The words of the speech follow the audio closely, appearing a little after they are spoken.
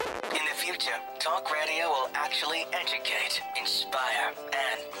future, talk radio will actually educate, inspire,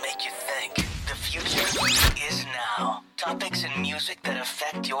 and make you think. The future is now. Topics and music that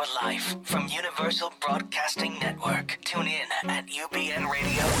affect your life from Universal Broadcasting Network. Tune in at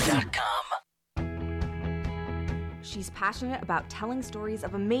ubnradio.com. She's passionate about telling stories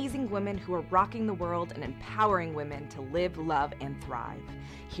of amazing women who are rocking the world and empowering women to live, love, and thrive.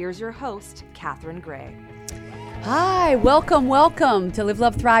 Here's your host, Catherine Gray. Hi, welcome to Live,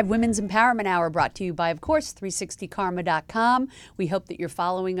 Love, Thrive Women's Empowerment Hour, brought to you by, of course, 360karma.com. We hope that you're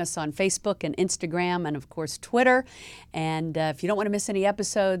following us on Facebook and Instagram and, of course, Twitter. And if you don't want to miss any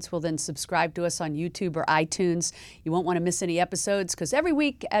episodes, well, then subscribe to us on YouTube or iTunes. You won't want to miss any episodes because every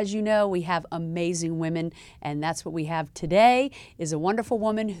week, as you know, we have amazing women. And that's what we have today is a wonderful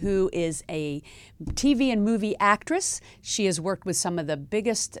woman who is a TV and movie actress. She has worked with some of the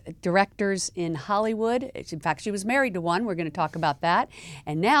biggest directors in Hollywood. In fact, she was married to one. We're going to talk about that.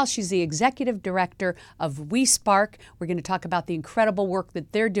 And now she's the executive director of We Spark. We're going to talk about the incredible work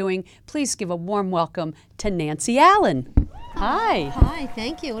that they're doing. Please give a warm welcome to Nancy Allen. Hi. Hi,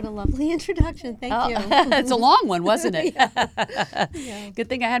 thank you. What a lovely introduction. Thank you. It's a long one, wasn't it? Yeah. Good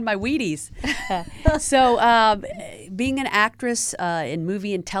thing I had my Wheaties. So being an actress in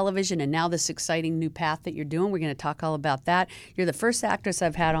movie and television and now this exciting new path that you're doing, we're going to talk all about that. You're the first actress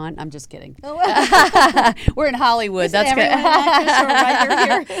I've had on. I'm just kidding. We're in Hollywood. Is That's good. Actress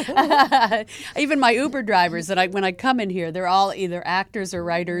or writer here? Even my Uber drivers that when I come in here, they're all either actors or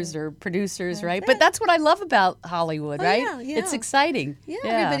writers or producers, right? But that's what I love about Hollywood, right? Yeah. It's exciting. Yeah,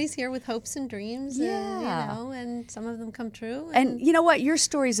 everybody's here with hopes and dreams, Yeah. and some of them come true. And you know what? Your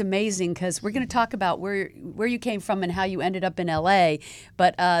story is amazing because we're going to talk about where you came from and how you ended up in LA.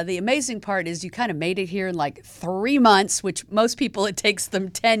 But the amazing part is you kind of made it here in like 3 months, which most people it takes them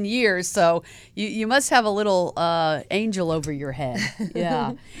 10 years. So you must have a little angel over your head.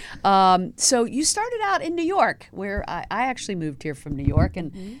 Yeah. So you started out in New York, where I actually moved here from New York,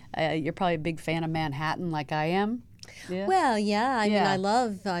 and you're probably a big fan of Manhattan, like I am. Yeah. Well, yeah. I mean, Yeah.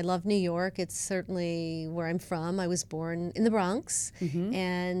 I love New York. It's certainly where I'm from. I was born in the Bronx,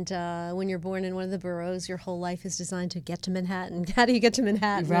 and when you're born in one of the boroughs, your whole life is designed to get to Manhattan. How do you get to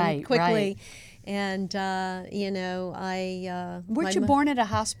Manhattan quickly? Right. And Weren't you born at a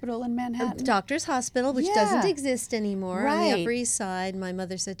hospital in Manhattan? Doctor's Hospital, which doesn't exist anymore on the Right. Upper East Side. My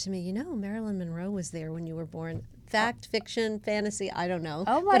mother said to me, Marilyn Monroe was there when you were born. Fact, fiction, fantasy, I don't know.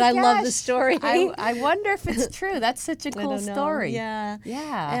 Oh my But I love the gosh. story. I wonder if it's true. That's such a I cool don't know. story. Yeah.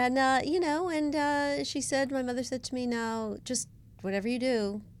 Yeah. And she said, my mother said to me, now, just whatever you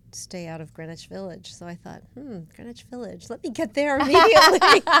do, stay out of Greenwich Village. So I thought, Greenwich Village, let me get there immediately.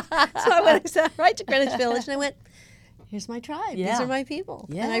 So I went right to Greenwich Village, and I went, here's my tribe. Yeah. These are my people.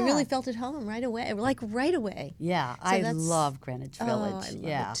 Yeah. And I really felt at home right away, like right away. Yeah, So I that's- love Greenwich Village. Oh, I love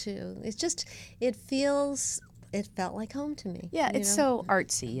yeah. it too. It's just, it felt like home to me. Yeah, you it's know? so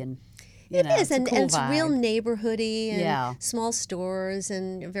artsy and It is, it's a and cool it's real vibe. neighborhoody and Yeah. small stores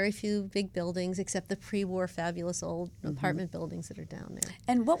and very few big buildings except the pre-war fabulous old apartment buildings that are down there.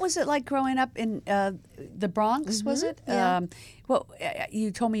 And what was it like growing up in the Bronx? Was it? yeah.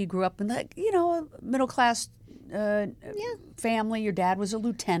 You told me you grew up in a middle class family. Your dad was a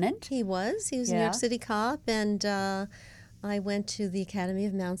lieutenant. He was a New Yeah. York City cop, and I went to the Academy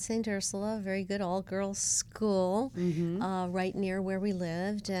of Mount St. Ursula, a very good all-girls school right near where we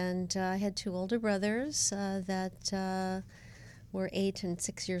lived. And I had 2 older brothers that were 8 and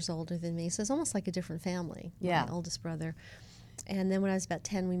 6 years older than me. So it's almost like a different family, Yeah. my oldest brother. And then when I was about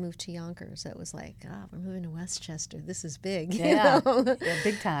 10, we moved to Yonkers. It was like, we're moving to Westchester. This is big. you Yeah, know? yeah,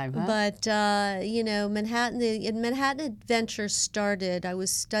 big time. Huh? But Manhattan, the Manhattan adventure started. I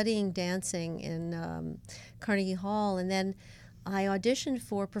was studying dancing in Carnegie Hall, and then I auditioned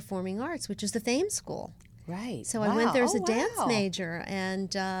for performing arts, which is the Fame School. right. So I went there as a dance wow. major,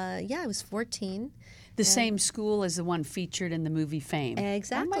 and I was 14. The same school as the one featured in the movie Fame.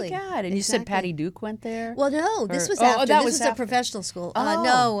 Exactly. Oh my God! And you said Exactly. Patty Duke went there. Well, no, this was Oh, after. that This was was a after. professional school.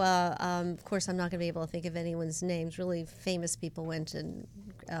 Oh. Of course, I'm not going to be able to think of anyone's names. Really famous people went, and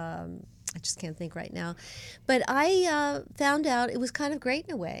I just can't think right now. But I found out it was kind of great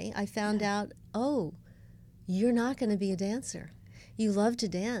in a way. I found out, you're not going to be a dancer. You love to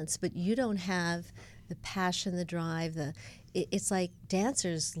dance, but you don't have the passion, the drive, it's like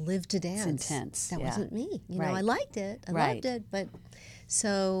dancers live to dance. It's intense. That yeah. wasn't me. You know, Right. I liked it. I Right. loved it. But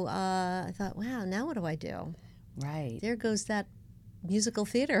so I thought, wow, now what do I do? Right. There goes that musical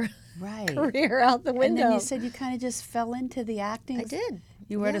theater Right. career out the And window. then you said you kind of just fell into the acting. I did.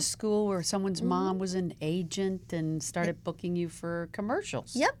 You were at Yeah. a school where someone's mom was an agent and started booking you for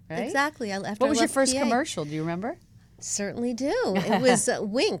commercials. Yep, right? exactly. After What was I your left first PA. commercial? Do you remember? Certainly do. It was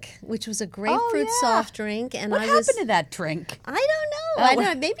Wink, which was a grapefruit yeah. soft drink, and What happened to that drink? I don't know. I don't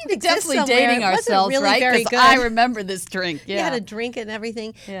know. Maybe it exists Definitely somewhere. dating It wasn't ourselves, really right? very 'Cause good. I remember this drink. You Yeah. had to drink it and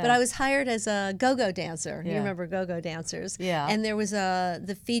everything. Yeah. But I was hired as a go-go dancer. Yeah. You remember go-go dancers? Yeah. And there was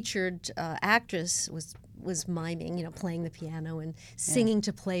the featured actress was miming, playing the piano and singing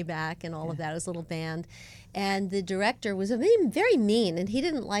to playback and all of that. It was a little band. And the director was very mean, and he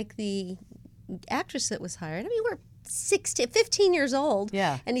didn't like the actress that was hired. I mean, we're 15 years old.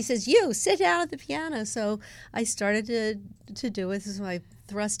 Yeah. And he says, "You sit down at the piano." So I started to do it. This is my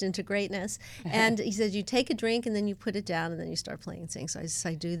thrust into greatness. And he said, "You take a drink and then you put it down and then you start playing and sing." So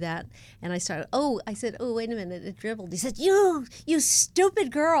I do that. And I said, "Oh, wait a minute, it dribbled." He said, "You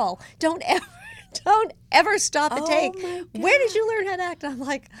stupid girl. Don't ever stop a take. Where did you learn how to act?" I'm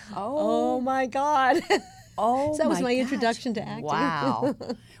like, oh my God. Oh, So that was my gosh. introduction to acting. Wow.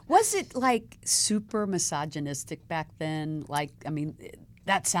 Was it like super misogynistic back then?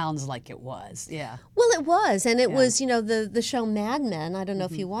 That sounds like it was. Yeah. Well, it was, and it was, the show Mad Men. I don't know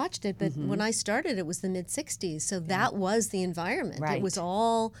if you watched it, but when I started, it was the mid '60s, so that was the environment. Right. It was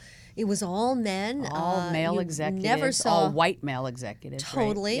all men, All male you executives, never saw all white male executives. right?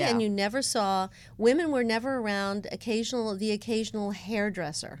 totally, Yeah. and you never saw women were never around. The occasional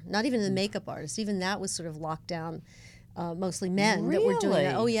hairdresser, not even the makeup artist. Even that was sort of locked down. Mostly men that were doing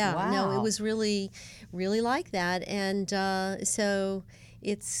that. Really? Oh yeah, no, Wow. it was really, really like that, and so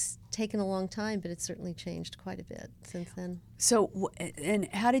it's taken a long time, but it's certainly changed quite a bit since then. So, and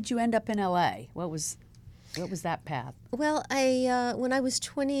how did you end up in LA? What was that path? Well, when I was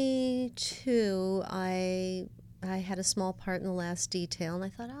 22, I had a small part in The Last Detail, and I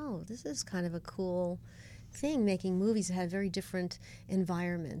thought, oh, this is kind of a cool thing, making movies that had a very different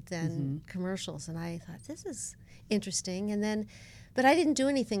environment than commercials, and I thought, this is interesting. And then, but I didn't do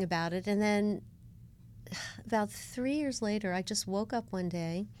anything about it, and then about 3 years later, I just woke up one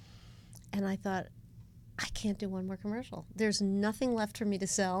day, and I thought, I can't do one more commercial. There's nothing left for me to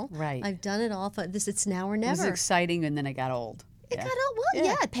sell. Right. I've done it all. Thought it's now or It was never. exciting, and then it got old. It Yeah. got out well,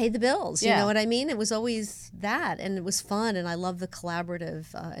 yeah. It paid the bills. You Yeah. know what I mean? It was always that, and it was fun, and I love the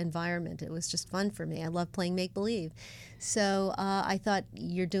collaborative environment. It was just fun for me. I love playing make believe. So I thought,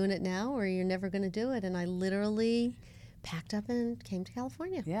 you're doing it now, or you're never going to do it. And I literally packed up and came to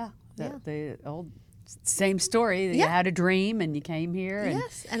California. Yeah. Yeah. The old same story. You Yeah. had a dream, and you came here. And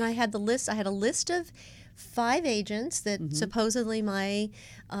Yes, and I had the list. I had a list of 5 agents that supposedly my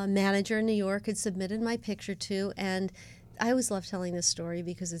manager in New York had submitted my picture to, and I always love telling this story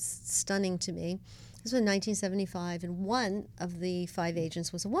because it's stunning to me. This was in 1975, and one of the 5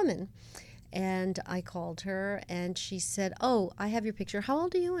 agents was a woman. And I called her, and she said, "Oh, I have your picture. How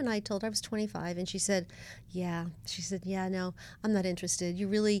old are you?" And I told her I was 25, and she said, "Yeah." She said, "Yeah, no, I'm not interested. You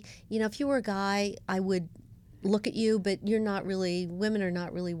really, if you were a guy, I would look at you, but women are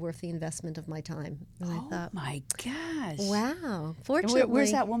not really worth the investment of my time." And I thought, my gosh. wow. And Fortunately,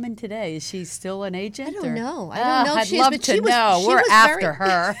 where's that woman today? Is she still an agent? I don't or- know. I don't know if I'd she is, love but to she was- know. she We're was after very-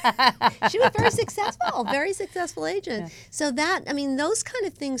 her. She was very successful agent. So those kind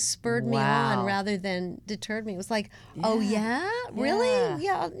of things spurred me on Wow. rather than deterred me. It was like, oh yeah, really?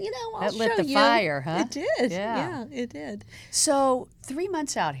 Yeah. Yeah, I'll That lit show the you. fire, huh? It did. Yeah. Yeah, it did. So 3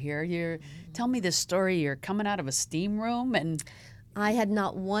 months out here, tell me this story. You're coming out of a steam room, and I had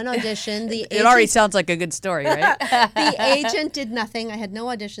not one audition. The it already agent- sounds like a good story, right? the agent did nothing. I had no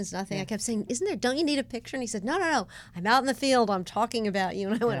auditions, nothing. I kept saying, don't you need a picture? And he said, no. I'm out in the field. I'm talking about you.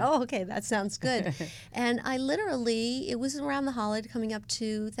 And I went, oh, okay, that sounds good. And I it was around the holiday coming up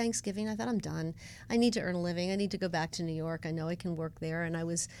to Thanksgiving. I thought, I'm done. I need to earn a living. I need to go back to New York. I know I can work there. And I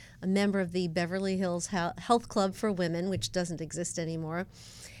was a member of the Beverly Hills Health Club for Women, which doesn't exist anymore.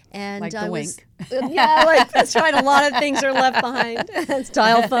 And Like the I was, Wink. yeah, that's right. A lot of things are left behind. It's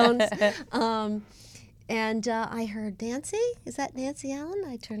dial phones. And I heard, "Nancy? Is that Nancy Allen?"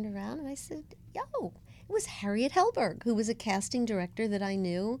 I turned around and I said, "Yo." It was Harriet Hellberg, who was a casting director that I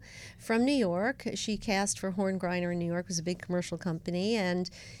knew from New York. She cast for Horn Griner in New York. It was a big commercial company. And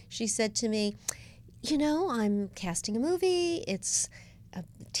she said to me, "I'm casting a movie. It's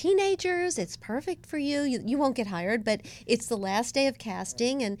teenagers. It's perfect for you. You won't get hired, but it's the last day of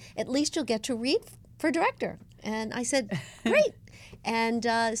casting, and at least you'll get to read for director." And I said, "Great." And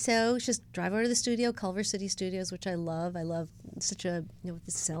so just drive over to the studio, Culver City Studios, which I love. I love such a, with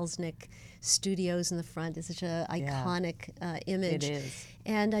the Selznick Studios in the front. It's such a iconic image. It is.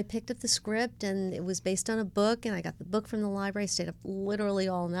 And I picked up the script, and it was based on a book, and I got the book from the library. I stayed up literally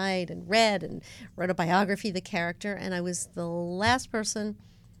all night and wrote a biography of the character, and I was the last person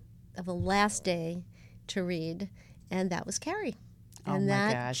of the last day to read, and that was Carrie. Oh, And my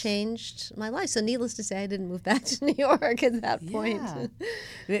that gosh. changed my life. So needless to say, I didn't move back to New York at that point. Yeah.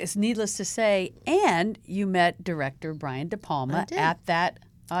 It's needless to say, and you met director Brian De Palma did. at that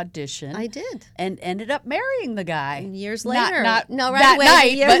audition. I did. And ended up marrying the guy. Years Not- later. Not, no, that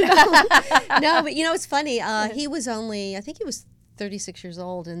right away. night, but No, but it's funny. He was only, I think he was 36 years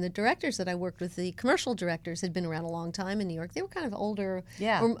old. And the directors that I worked with, the commercial directors, had been around a long time in New York. They were kind of older.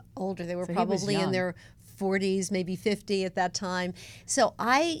 Yeah. Or older. They were So he was probably in young. their 40s, maybe 50 at that time. So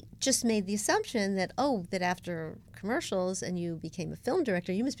I just made the assumption that, that after commercials and you became a film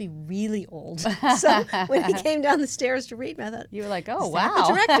director, you must be really old. So when he came down the stairs to read me, I thought, you were like, oh, "Is that wow.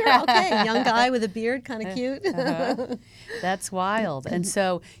 the director? Okay, young guy with a beard, kind of cute. That's wild. And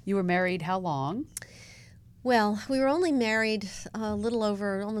so you were married how long? Well, we were only married a little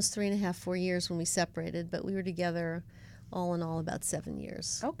over almost 3.5, 4 years when we separated, but we were together all in all about 7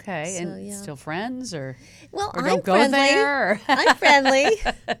 years. Okay. So, and yeah. still friends or, Well, or I'm don't go friendly. there? Or I'm friendly.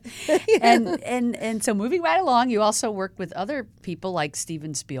 and so moving right along, you also worked with other people like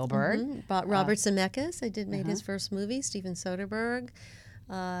Steven Spielberg. Bought Robert Zemeckis. I made his first movie, Steven Soderbergh.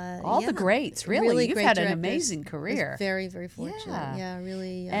 All the greats, really. You've great had an directors. amazing I was career. very, very fortunate. Yeah. Yeah,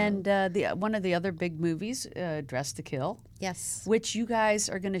 really. And one of the other big movies, Dress to Kill, yes. which you guys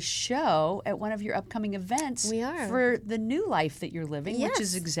are going to show at one of your upcoming events. We are. For the new life that you're living, which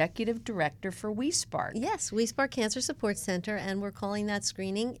is Yes. executive director for WeSpark. Yes, We Spark Cancer Support Center, and we're calling that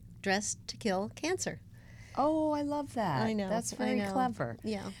screening Dress to Kill Cancer. Oh, I love that. I know. That's I very know. clever.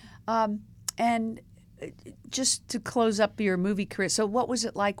 Yeah. And just to close up your movie career, so what was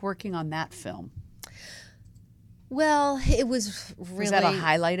it like working on that film? Well, it was really. Was that a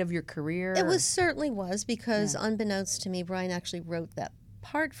highlight of your career? It was certainly was because unbeknownst to me, Brian actually wrote that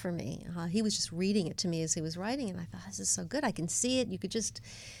part for me. He was just reading it to me as he was writing it. And I thought, this is so good. I can see it. You could just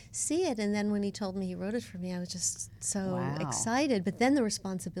see it. And then when he told me he wrote it for me, I was just so Wow. excited. But then the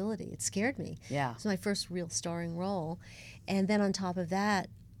responsibility, it scared me. Yeah. It was my first real starring role. And then on top of that,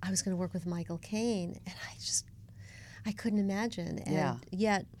 I was going to work with Michael Caine. And I couldn't imagine. And Yeah.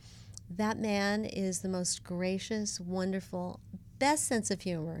 yet that man is the most gracious, wonderful, best sense of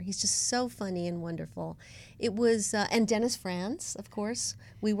humor. He's just so funny and wonderful. It was, and Dennis Franz, of course.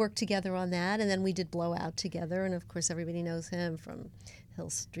 We worked together on that, and then we did Blowout together. And of course, everybody knows him from Hill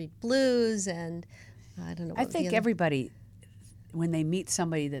Street Blues, and I don't know. I What think everybody, when they meet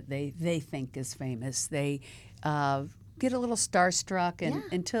somebody that they think is famous, they get a little starstruck, and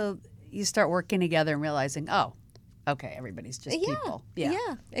until you start working together and realizing, oh, okay, everybody's just people.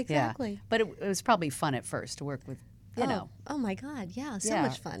 Yeah, exactly. But it was probably fun at first to work with, you know. Oh my God, yeah, so Yeah.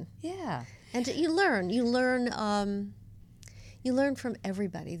 much fun. Yeah. And you learn from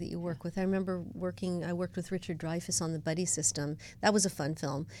everybody that you work with. I remember I worked with Richard Dreyfuss on The Buddy System. That was a fun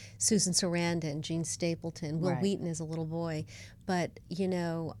film. Susan Sarandon, Gene Stapleton, Will Right. Wheaton as a little boy. But,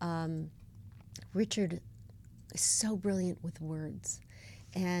 Richard is so brilliant with words.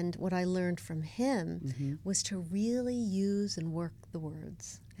 And what I learned from him was to really use and work the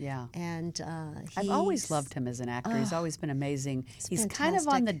words. Yeah. And I've always loved him as an actor. He's always been amazing. He's kind of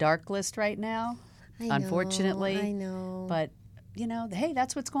on fantastic. the dark list right now, unfortunately. I know. But, hey,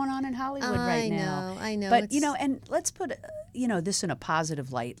 that's what's going on in Hollywood right now. I know. But, It's- and let's put, this in a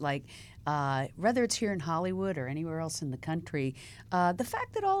positive light. Like, whether it's here in Hollywood or anywhere else in the country, the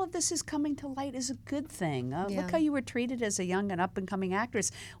fact that all of this is coming to light is a good thing. Look how you were treated as a young and up-and-coming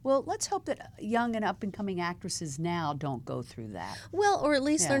actress. Well, let's hope that young and up-and-coming actresses now don't go through that. Well, or at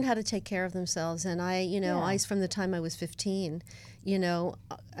least Yeah. learn how to take care of themselves. And I from the time I was 15, and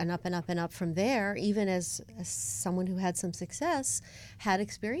up and up and up from there, even as someone who had some success, had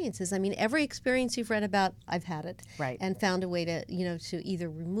experiences. I mean, every experience you've read about, I've had it. Right. And found a way to, to either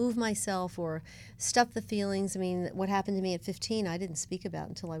remove myself or stuff the feelings. I mean, what happened to me at 15, I didn't speak about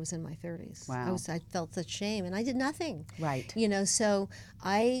until I was in my 30s. Wow. I felt such shame, and I did nothing. Right. So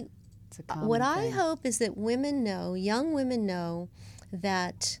It's a common what I thing. hope is that young women know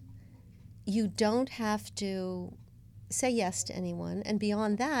that you don't have to say yes to anyone. And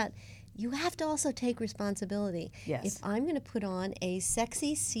beyond that, you have to also take responsibility. Yes. If I'm going to put on a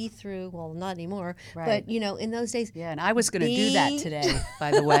sexy see-through, well, not anymore, Right. but, in those days, Yeah, and I was going to do that today,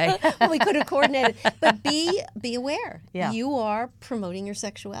 by the way. well, we could have coordinated. But be aware. Yeah. You are promoting your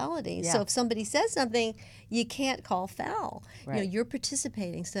sexuality. Yeah. So if somebody says something, you can't call foul. Right. You're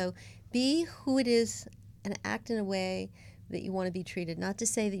participating. So be who it is and act in a way that you want to be treated. Not to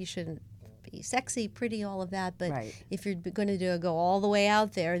say that you shouldn't be sexy, pretty, all of that, but Right. if you're going to go all the way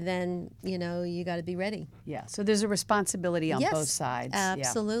out there, then you got to be ready. Yeah, so there's a responsibility on Yes, both sides. Yeah.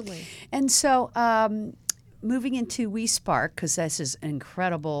 absolutely. And so, moving into We Spark, because this is an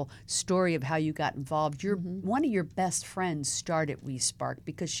incredible story of how you got involved. One of your best friends started We Spark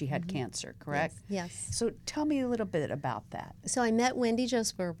because she had cancer, correct? Yes. So tell me a little bit about that. So I met Wendy Jo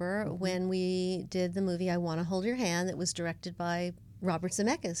Sperber when we did the movie I Want to Hold Your Hand that was directed by Robert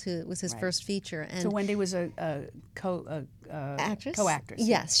Zemeckis, who was his first feature. And So Wendy was a actress? co-actress.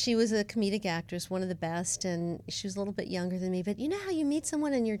 Yes, she was a comedic actress, one of the best, and she was a little bit younger than me. But you know how you meet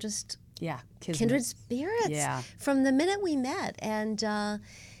someone and you're just Yeah, kindred spirits Yeah. from the minute we met. And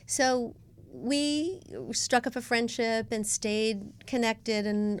so we struck up a friendship and stayed connected.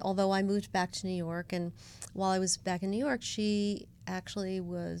 And although I moved back to New York, and while I was back in New York, she actually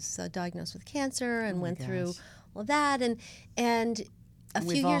was diagnosed with cancer and went through all that. And a few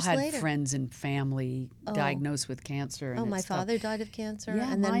We've all years had later, friends and family diagnosed with cancer. And oh, my it's tough. father died of cancer,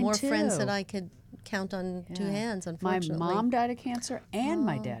 Yeah, and then mine more friends too. that I could count on two Yeah. hands, My unfortunately. mom died of cancer, and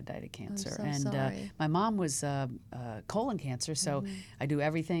my dad died of cancer. so and sorry. my mom was colon cancer, so I do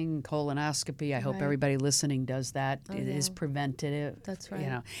everything colonoscopy. I hope Right. everybody listening does that. It is yeah. preventative. That's You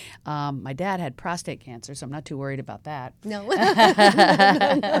right. know, my dad had prostate cancer, so I'm not too worried about that. No.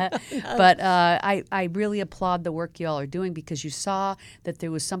 But I really applaud the work you all are doing because you saw that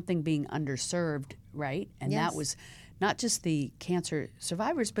there was something being underserved, right? And Yes. that was not just the cancer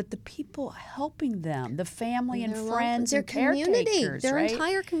survivors, but the people helping them, the family and Their friends their and community, caretakers, their right?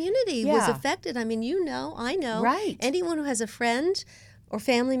 entire community was Yeah. affected. I mean, you know, I know. Right. Anyone who has a friend or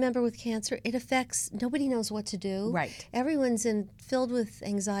family member with cancer, it affects. Nobody knows what to do. Right. Everyone's filled with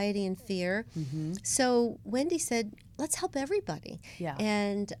anxiety and fear. So Wendy said, "Let's help everybody." Yeah.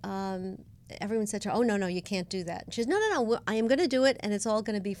 And everyone said to her, "Oh no, you can't do that." And she said, "No, I am going to do it, and it's all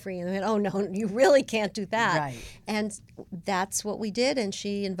going to be free." And they went, "Oh no, you really can't do that." Right. And that's what we did. And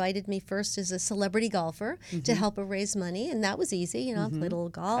she invited me first as a celebrity golfer to help her raise money, and that was easy. You know, I played a little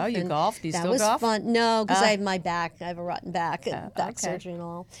golf. Oh, you and golf? Do you that still was golf? fun. No, because I have my back. I have a rotten back and back okay. surgery and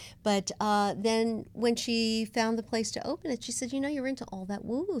all. But then when she found the place to open it, she said, "You know, you're into all that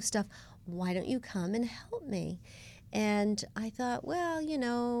woo-woo stuff. Why don't you come and help me?" And I thought, well, you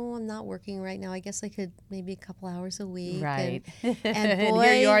know, I'm not working right now. I guess I could maybe a couple hours a week. Right. And here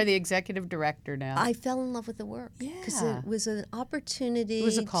boy, you are, the executive director now. I fell in love with the work because Yeah. it was an opportunity It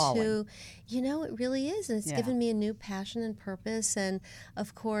was a calling. to, you know, it really is. And it's Yeah. given me a new passion and purpose. And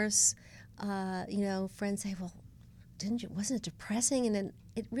of course, you know, friends say, well, wasn't it depressing? And then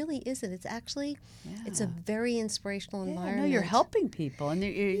it really isn't. It's actually, it's a very inspirational Yeah, environment. no, you're helping people, and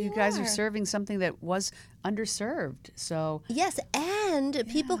you guys are are. serving something that was underserved. So Yes, and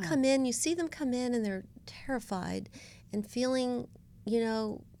people come in, you see them come in and they're terrified and feeling, you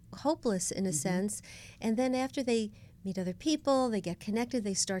know, hopeless in a sense. And then after they meet other people, they get connected,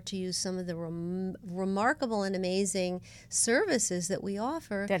 they start to use some of the remarkable and amazing services that we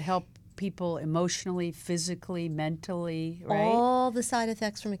offer. that help people emotionally, physically, mentally, right? All the side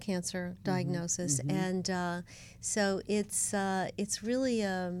effects from a cancer diagnosis, and so it's really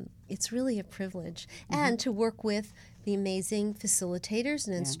a privilege, and to work with the amazing facilitators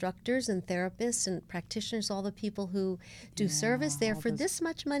and instructors and therapists and practitioners, all the people who do service there for this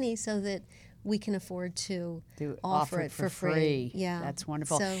much money, so that we can afford to offer it for free. Yeah, That's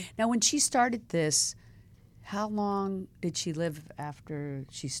wonderful. So, Now, when she started this, how long did she live after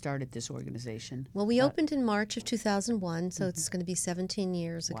she started this organization? well, we opened in March of 2001, so it's going to be 17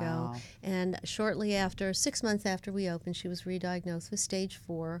 years ago. Wow. And shortly after, 6 months after we opened, she was re-diagnosed with stage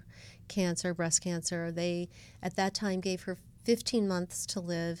 4 cancer, breast cancer. They, at that time, gave her 15 months to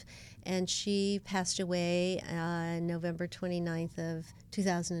live, and she passed away November 29th of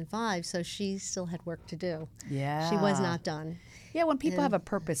 2005, so she still had work to do. Yeah. She was not done. Yeah, when people have a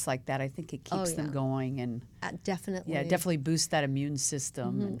purpose like that, I think it keeps them yeah. going and Definitely. yeah, definitely boosts that immune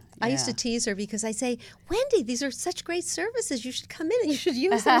system. And, I used to tease her because I say, Wendy, these are such great services. You should come in and you should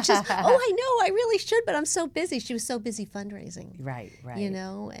use them. She's, oh, I know, I really should, but I'm so busy. She was so busy fundraising. Right. You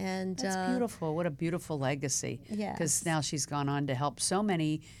know, and That's beautiful. What a beautiful legacy. Yes. Because now she's gone on to help so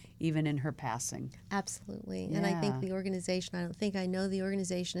many, even in her passing. Absolutely. And I think Yeah. the organization, I know the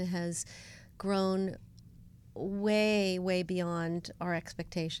organization has grown way beyond our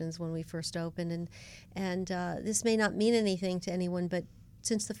expectations when we first opened. And this may not mean anything to anyone, but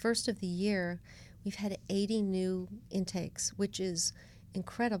since the first of the year, we've had 80 new intakes, which is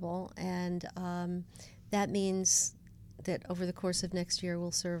incredible. And that means that over the course of next year,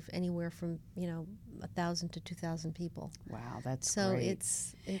 we'll serve anywhere from, 1,000 to 2,000 people. Wow, that's So great.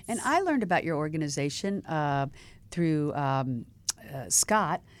 it's And I learned about your organization through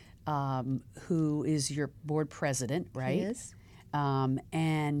Scott, who is your board president, right? He is.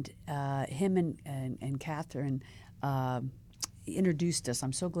 And him and Catherine introduced us.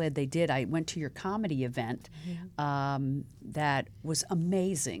 I'm so glad they did. I went to your comedy event that was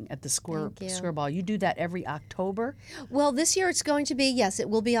amazing at the Square Ball. You do that every October? Well, this year it's going to be, yes, it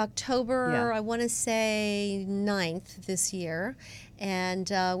will be October, Yeah. I want to say 9th this year.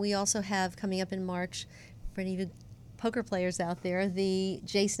 And we also have coming up in March, for any of you poker players out there, the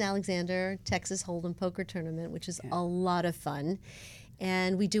Jason Alexander Texas Hold'em Poker Tournament, which is a lot of fun.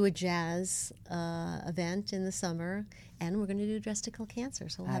 And we do a jazz event in the summer, and we're going to do Dress to Kill Cancer.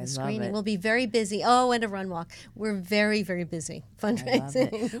 So we'll have I a love screening. it. We'll be very busy. Oh, and a run walk. We're very, very busy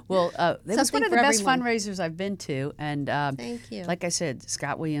fundraising. Well, it was one Something of the for best everyone. fundraisers I've been to. And Thank you. like I said,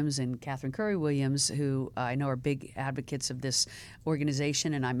 Scott Williams and Catherine Curry Williams, who I know are big advocates of this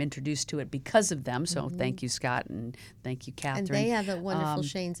organization, and I'm introduced to it because of them. So thank you, Scott, and thank you, Catherine. And they have a wonderful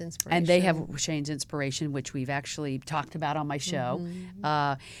Shane's Inspiration. And they have Shane's Inspiration, which we've actually talked about on my show.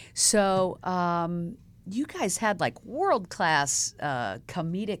 You guys had like world-class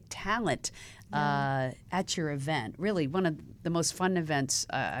comedic talent at your event. Really, one of the most fun events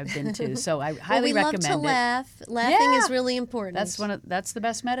I've been to. So I highly we recommend love to it. laugh. Laughing Yeah. is really important. That's the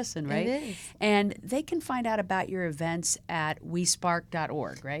best medicine, right? It is. And they can find out about your events at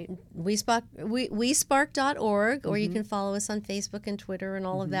WeSpark.org, right? WeSpark.org, or you can follow us on Facebook and Twitter and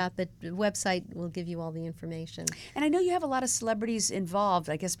all of that. But the website will give you all the information. And I know you have a lot of celebrities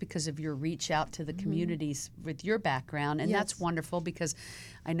involved, I guess because of your reach out to the communities with your background. And that's Yes. wonderful because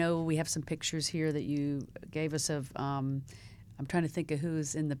I know we have some pictures here that you gave us of, I'm trying to think of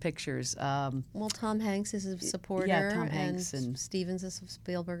who's in the pictures. Well, Tom Hanks is a supporter. Tom Hanks and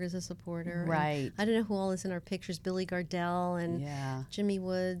Spielberg is a supporter. Right. And I don't know who all is in our pictures. Billy Gardell and Yeah. Jimmy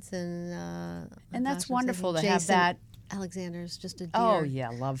Woods and And that's gosh, I'm wonderful thinking to have Jason that. Alexander's just a dear, Oh, yeah,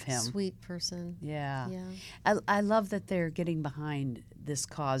 love him. sweet person. Yeah. Yeah. I love that they're getting behind this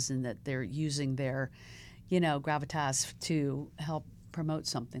cause and that they're using their, gravitas to help promote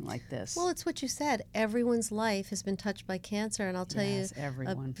something like this. Well, it's what you said. Everyone's life has been touched by cancer, and I'll tell Yes, you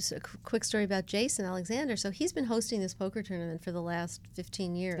everyone. a quick story about Jason Alexander. So he's been hosting this poker tournament for the last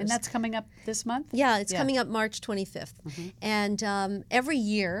 15 years. And that's coming up this month? Yeah, it's coming up March 25th. And every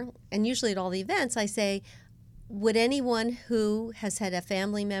year, and usually at all the events, I say, would anyone who has had a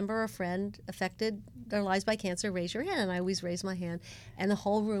family member or friend affected their lives by cancer raise your hand? And I always raise my hand, and the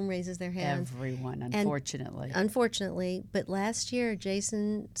whole room raises their hands. Everyone, unfortunately. Unfortunately, but last year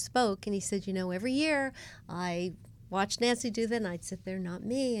Jason spoke and he said, every year I watched Nancy do that and I'd sit there, not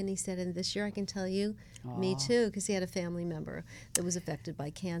me. And he said, and this year I can tell you, me too, because he had a family member that was affected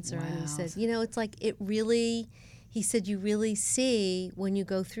by cancer. And he said, it's like he said, you really see when you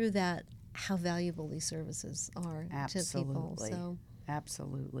go through that how valuable these services are to people. So.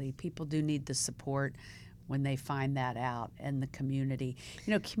 Absolutely. People do need the support when they find that out, and the community.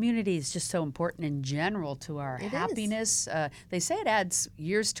 Community is just so important in general to our happiness. They say it adds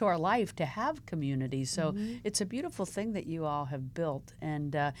years to our life to have community. So it's a beautiful thing that you all have built.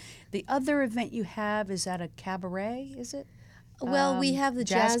 And the other event you have is at a cabaret, is it? Well, we have the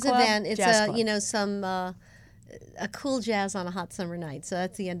jazz club? event. It's Jazz club. some a cool jazz on a hot summer night. So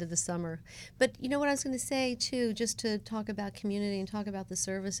that's the end of the summer. But what I was going to say too, just to talk about community and talk about the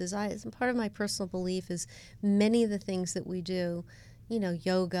services, part of my personal belief is many of the things that we do,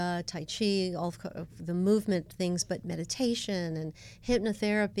 yoga, Tai Chi, all of the movement things, but meditation and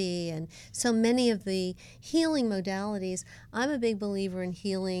hypnotherapy and so many of the healing modalities. I'm a big believer in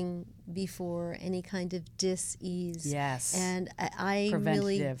healing before any kind of dis-ease. Yes. And I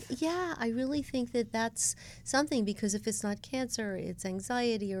Preventative. I really think that that's something, because if it's not cancer, it's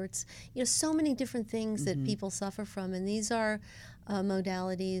anxiety, or it's so many different things that people suffer from, and these are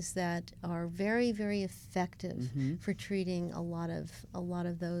modalities that are very, very effective for treating a lot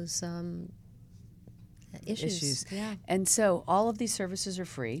of those issues. Yeah, And so all of these services are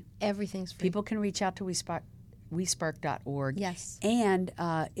free. everything's free. People can reach out to WeSpark.org. Yes. And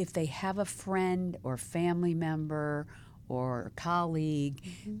if they have a friend or family member or colleague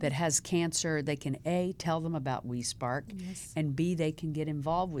that has cancer, they can A, tell them about WeSpark, and B, they can get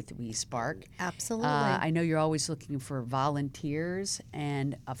involved with WeSpark. Absolutely. I know you're always looking for volunteers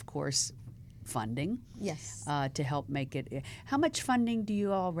and, of course, funding Yes. to help make it. How much funding do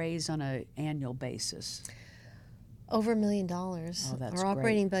you all raise on an annual basis? Over $1 million. Oh, that's Our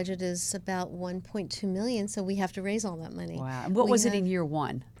operating budget is about $1.2 million, so we have to raise all that money. Wow. And what was it in year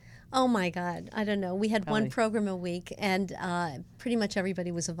one? Oh my God, I don't know. We had Probably. one program a week, and pretty much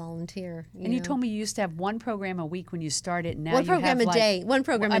everybody was a volunteer. And you told me you used to have one program a week when you started. Now one you program have a day. One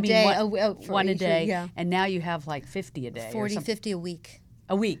program a day. One a day. Yeah. And now you have like 50 a day. 40, 50 a week.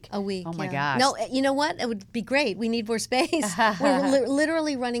 A week. A week. Oh my yeah. gosh. No, you know what? It would be great. We need more space. We're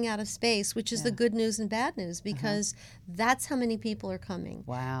literally running out of space, which is the good news and bad news, because that's how many people are coming.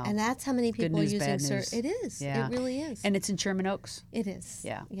 Wow. And that's how many people news, are bad using. news. It is. Yeah. It really is. And it's in Sherman Oaks. It is.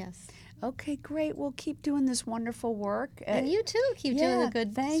 Yeah. Yes. Okay, great. We'll keep doing this wonderful work. And you too keep doing the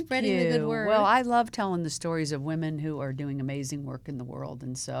good, thank spreading you. the good word. Well, I love telling the stories of women who are doing amazing work in the world,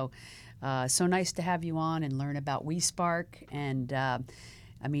 and so nice to have you on and learn about WeSpark. And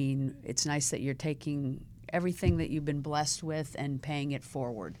I mean, it's nice that you're taking everything that you've been blessed with and paying it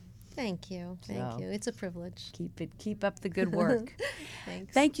forward. Thank you. Thank you. It's a privilege. Keep up the good work.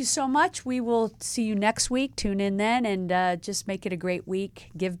 Thanks. Thank you so much. We will see you next week. Tune in then, and just make it a great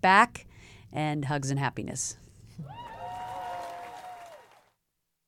week. Give back, and hugs and happiness.